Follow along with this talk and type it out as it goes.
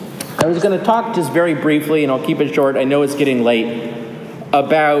I was going to talk just very briefly, and I'll keep it short, I know it's getting late,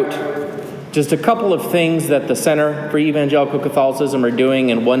 about just a couple of things that the Center for Evangelical Catholicism are doing,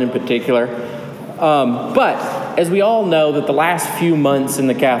 and one in particular. But as we all know, that the last few months in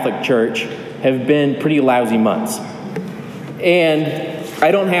the Catholic Church have been pretty lousy months. And I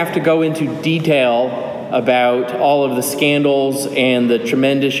don't have to go into detail about all of the scandals and the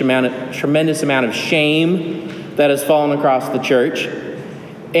tremendous amount of shame that has fallen across the church.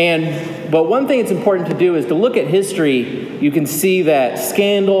 But one thing it's important to do is to look at history. You can see that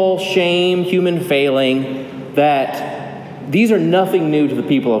scandal, shame, human failing, that these are nothing new to the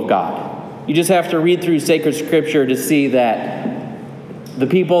people of God. You just have to read through sacred scripture to see that the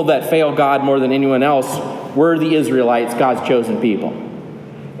people that fail God more than anyone else were the Israelites, God's chosen people.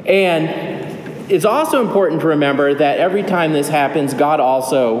 And it's also important to remember that every time this happens, God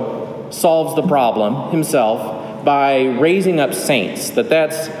also solves the problem himself by raising up saints,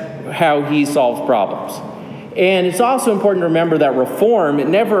 that's how he solves problems. And it's also important to remember that reform,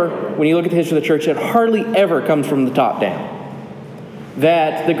 when you look at the history of the church, it hardly ever comes from the top down.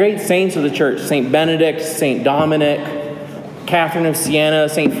 That the great saints of the church, St. Benedict, St. Dominic, Catherine of Siena,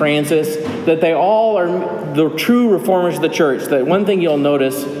 St. Francis, that they all are the true reformers of the church. That one thing you'll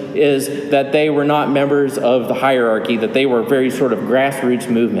notice is that they were not members of the hierarchy, that they were very sort of grassroots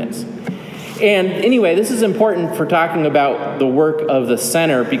movements. And anyway, this is important for talking about the work of the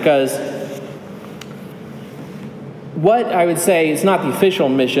center, because what I would say is not the official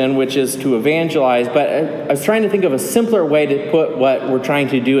mission, which is to evangelize, but I was trying to think of a simpler way to put what we're trying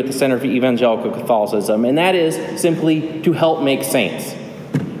to do at the Center for Evangelical Catholicism, and that is simply to help make saints.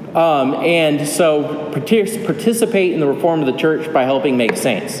 And so participate in the reform of the church by helping make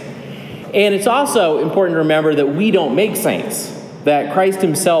saints. And it's also important to remember that we don't make saints, that Christ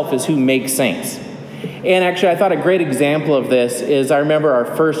himself is who makes saints. And actually, I thought a great example of this is I remember our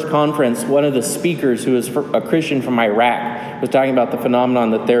first conference, one of the speakers who was a Christian from Iraq was talking about the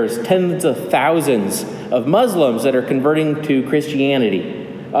phenomenon that there's tens of thousands of Muslims that are converting to Christianity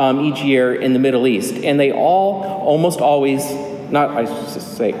each year in the Middle East. And they all almost always have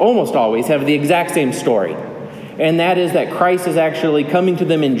the exact same story. And that is that Christ is actually coming to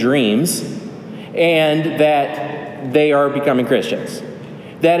them in dreams and that they are becoming Christians.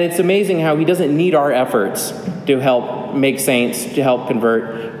 That it's amazing how he doesn't need our efforts to help make saints, to help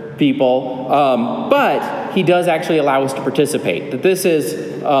convert people, but he does actually allow us to participate. That this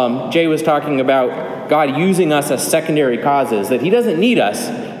is, Jay was talking about God using us as secondary causes, that he doesn't need us,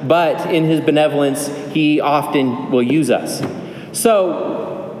 but in his benevolence, he often will use us.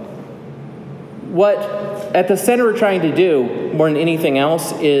 So what at the center we're trying to do more than anything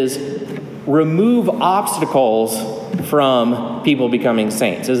else is remove obstacles from people becoming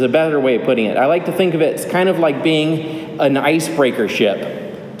saints, is a better way of putting it. I like to think of it as kind of like being an icebreaker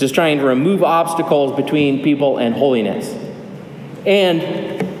ship, just trying to remove obstacles between people and holiness.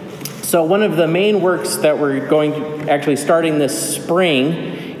 And so one of the main works that we're going to actually starting this spring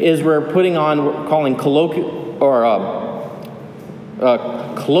is we're putting on what we're calling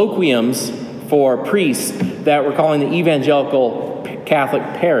colloquiums for priests that we're calling the Evangelical Catholic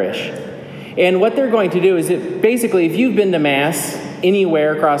Parish. And what they're going to do is basically, if you've been to Mass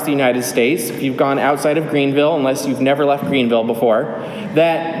anywhere across the United States, if you've gone outside of Greenville, unless you've never left Greenville before,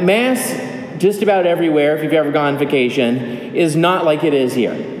 that Mass just about everywhere, if you've ever gone on vacation, is not like it is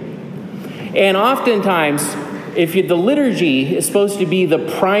here. And oftentimes, the liturgy is supposed to be the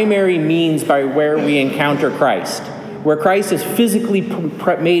primary means by where we encounter Christ, where Christ is physically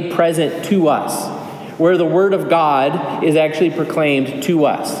made present to us, where the Word of God is actually proclaimed to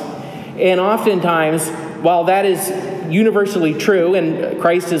us. And oftentimes, while that is universally true, and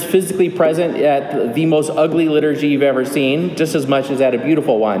Christ is physically present at the most ugly liturgy you've ever seen, just as much as at a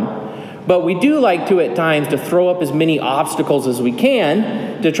beautiful one, but we do like to, at times, to throw up as many obstacles as we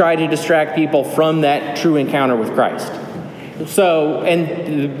can to try to distract people from that true encounter with Christ. So,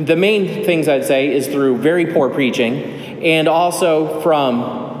 and the main things I'd say is through very poor preaching, and also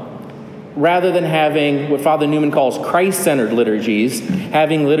from, rather than having what Father Newman calls Christ-centered liturgies,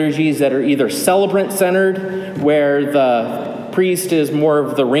 having liturgies that are either celebrant-centered, where the priest is more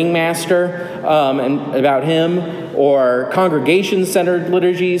of the ringmaster and about him, or congregation-centered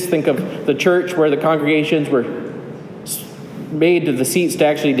liturgies. Think of the church where the congregations were made to the seats to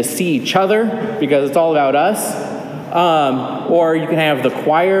actually see each other, because it's all about us. Or you can have the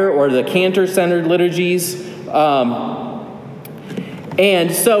choir or the cantor-centered liturgies.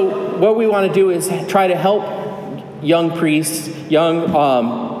 And so what we want to do is try to help young priests,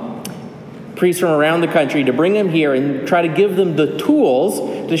 priests from around the country, to bring them here and try to give them the tools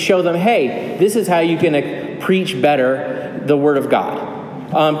to show them, hey, this is how you can preach better the Word of God.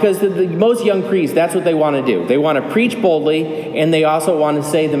 Because the most young priests, that's what they want to do. They want to preach boldly, and they also want to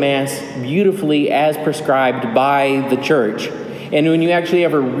say the Mass beautifully as prescribed by the Church. And when you actually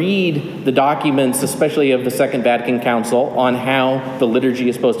ever read the documents, especially of the Second Vatican Council, on how the liturgy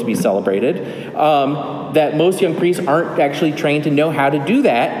is supposed to be celebrated, that most young priests aren't actually trained to know how to do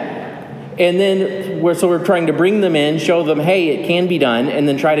that. And then we're trying to bring them in, show them, hey, it can be done, and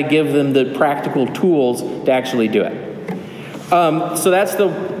then try to give them the practical tools to actually do it. So that's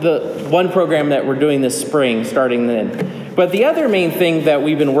the one program that we're doing this spring, starting then. But the other main thing that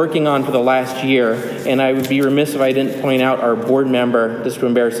we've been working on for the last year, and I would be remiss if I didn't point out our board member, just to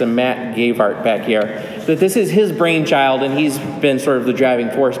embarrass him, Matt Gavart back here, that this is his brainchild, and he's been sort of the driving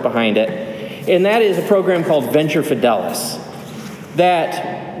force behind it. And that is a program called Venture Fidelis.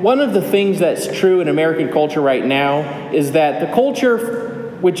 That one of the things that's true in American culture right now is that the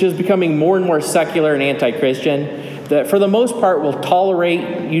culture, which is becoming more and more secular and anti-Christian, that for the most part will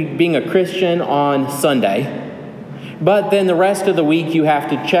tolerate you being a Christian on Sunday, but then the rest of the week you have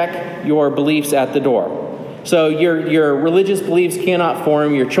to check your beliefs at the door. So your religious beliefs cannot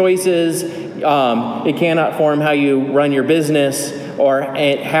form your choices. It cannot form how you run your business or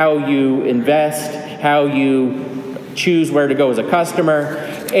how you invest, how you choose where to go as a customer.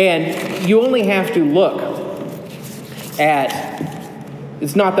 And you only have to look at,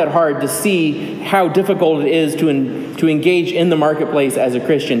 it's not that hard to see how difficult it is to engage in the marketplace as a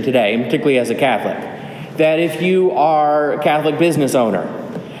Christian today, and particularly as a Catholic. That if you are a Catholic business owner,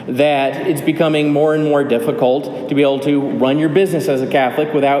 that it's becoming more and more difficult to be able to run your business as a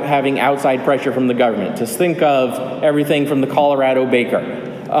Catholic without having outside pressure from the government. Just think of everything from the Colorado baker,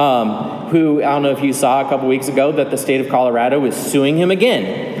 who, I don't know if you saw a couple weeks ago, that the state of Colorado is suing him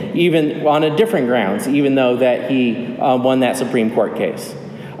again, even on a different grounds, even though that he won that Supreme Court case.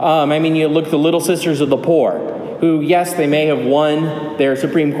 You look at the Little Sisters of the Poor, who, yes, they may have won their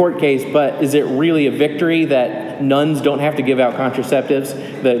Supreme Court case, but is it really a victory that nuns don't have to give out contraceptives?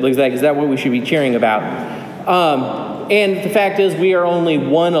 Is that what we should be cheering about? And the fact is, we are only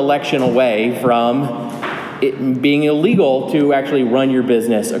one election away from it being illegal to actually run your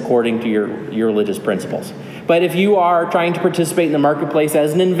business according to your religious principles. But if you are trying to participate in the marketplace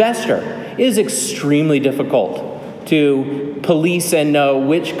as an investor, it is extremely difficult to police and know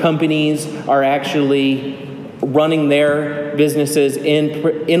which companies are actually running their businesses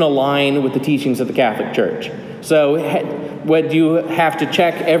in a line with the teachings of the Catholic Church. So what do you have to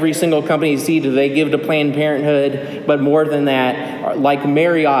check every single company to see? Do they give to Planned Parenthood? But more than that, like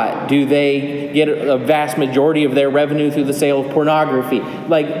Marriott, do they get a vast majority of their revenue through the sale of pornography?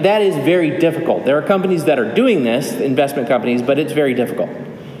 Like, that is very difficult. There are companies that are doing this, investment companies, but it's very difficult.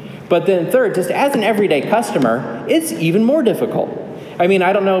 But then third, just as an everyday customer, it's even more difficult. I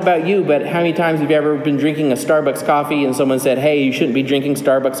don't know about you, but how many times have you ever been drinking a Starbucks coffee and someone said, hey, you shouldn't be drinking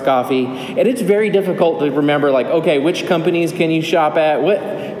Starbucks coffee? And it's very difficult to remember, like, okay, which companies can you shop at?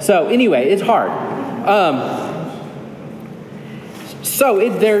 What? So anyway, it's hard.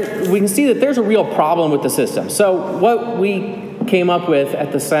 We can see that there's a real problem with the system. So what we came up with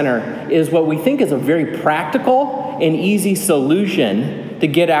at the center is what we think is a very practical and easy solution to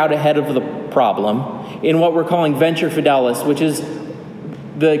get out ahead of the problem in what we're calling Venture Fidelis, which is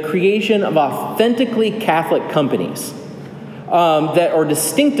the creation of authentically Catholic companies that are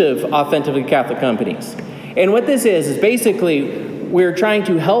distinctive authentically Catholic companies. And what this is basically we're trying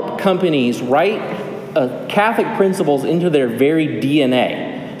to help companies write Catholic principles into their very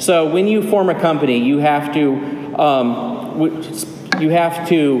DNA. So when you form a company, you have to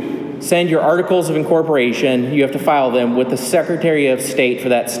send your articles of incorporation, you have to file them with the Secretary of State for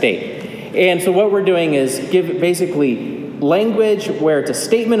that state. And so what we're doing is give basically language where it's a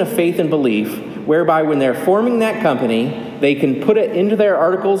statement of faith and belief, whereby when they're forming that company, they can put it into their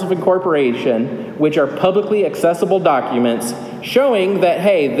articles of incorporation, which are publicly accessible documents showing that,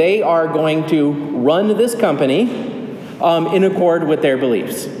 hey, they are going to run this company in accord with their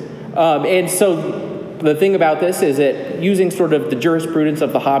beliefs. And so the thing about this is that using sort of the jurisprudence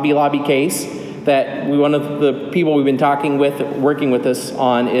of the Hobby Lobby case, that one of the people we've been working with us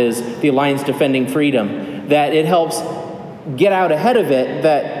on is the Alliance Defending Freedom, that it helps get out ahead of it,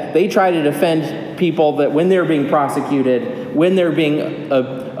 that they try to defend people that when they're being prosecuted, when they're being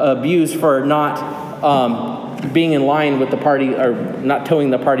abused for not being in line with the party or not towing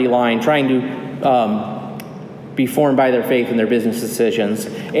the party line, trying to be formed by their faith and their business decisions.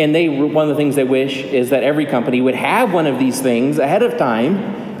 And one of the things they wish is that every company would have one of these things ahead of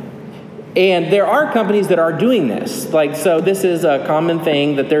time. And there are companies that are doing this. So this is a common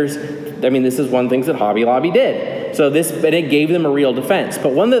thing that this is one of the things that Hobby Lobby did. And it gave them a real defense.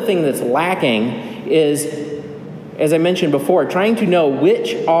 But one of the things that's lacking is, as I mentioned before, trying to know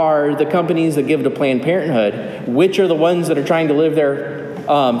which are the companies that give to Planned Parenthood, which are the ones that are trying to live their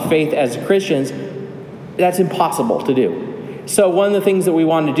faith as Christians, that's impossible to do. So one of the things that we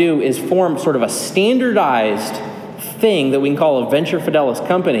want to do is form sort of a standardized thing that we can call a Venture Fidelis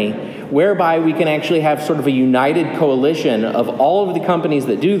company, whereby we can actually have sort of a united coalition of all of the companies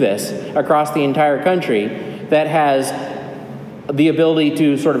that do this across the entire country that has the ability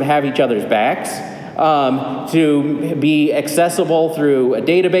to sort of have each other's backs, to be accessible through a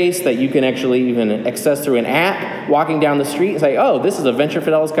database that you can actually even access through an app, walking down the street and say, oh, this is a Venture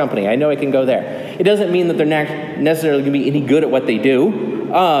Fidelis company. I know I can go there. It doesn't mean that they're not necessarily going to be any good at what they do.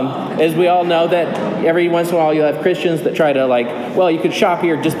 As we all know that every once in a while you'll have Christians that try to well, you could shop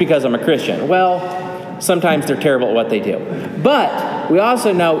here just because I'm a Christian. Well, sometimes they're terrible at what they do. But we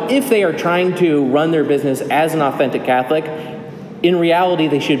also know if they are trying to run their business as an authentic Catholic, in reality,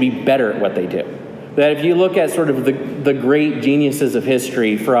 they should be better at what they do. That if you look at sort of the great geniuses of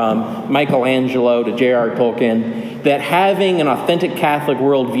history, from Michelangelo to J.R.R. Tolkien, that having an authentic Catholic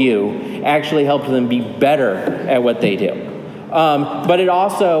worldview actually helps them be better at what they do. But it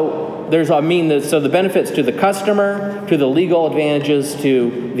also, so the benefits to the customer, to the legal advantages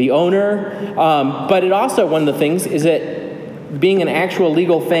to the owner, but it also, one of the things is that being an actual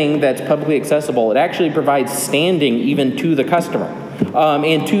legal thing that's publicly accessible, it actually provides standing even to the customer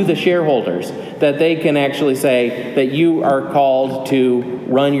and to the shareholders, that they can actually say that you are called to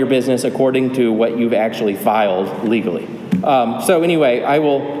run your business according to what you've actually filed legally. So anyway, I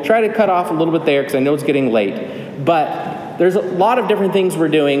will try to cut off a little bit there because I know it's getting late. But there's a lot of different things we're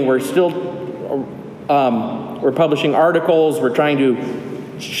doing. We're still we're publishing articles. We're trying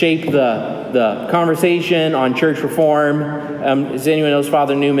to shape the conversation on church reform. As anyone knows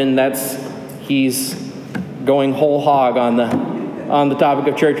Father Newman, he's going whole hog on the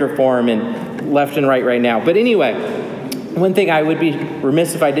topic of church reform and left and right now. But anyway, one thing I would be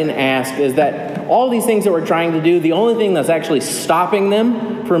remiss if I didn't ask is that all these things that we're trying to do, the only thing that's actually stopping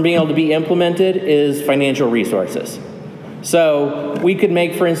them from being able to be implemented is financial resources. So we could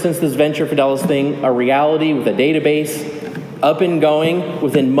make, for instance, this Venture Fidelis thing a reality with a database up and going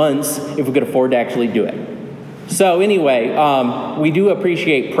within months if we could afford to actually do it. So anyway, we do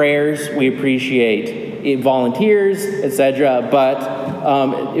appreciate prayers, we appreciate volunteers, etc.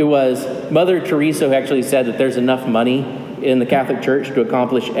 But it was Mother Teresa who actually said that there's enough money in the Catholic Church to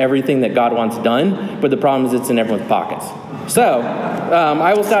accomplish everything that God wants done, but the problem is it's in everyone's pockets. So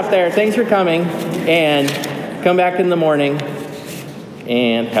I will stop there. Thanks for coming, and come back in the morning,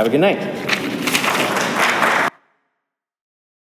 and have a good night.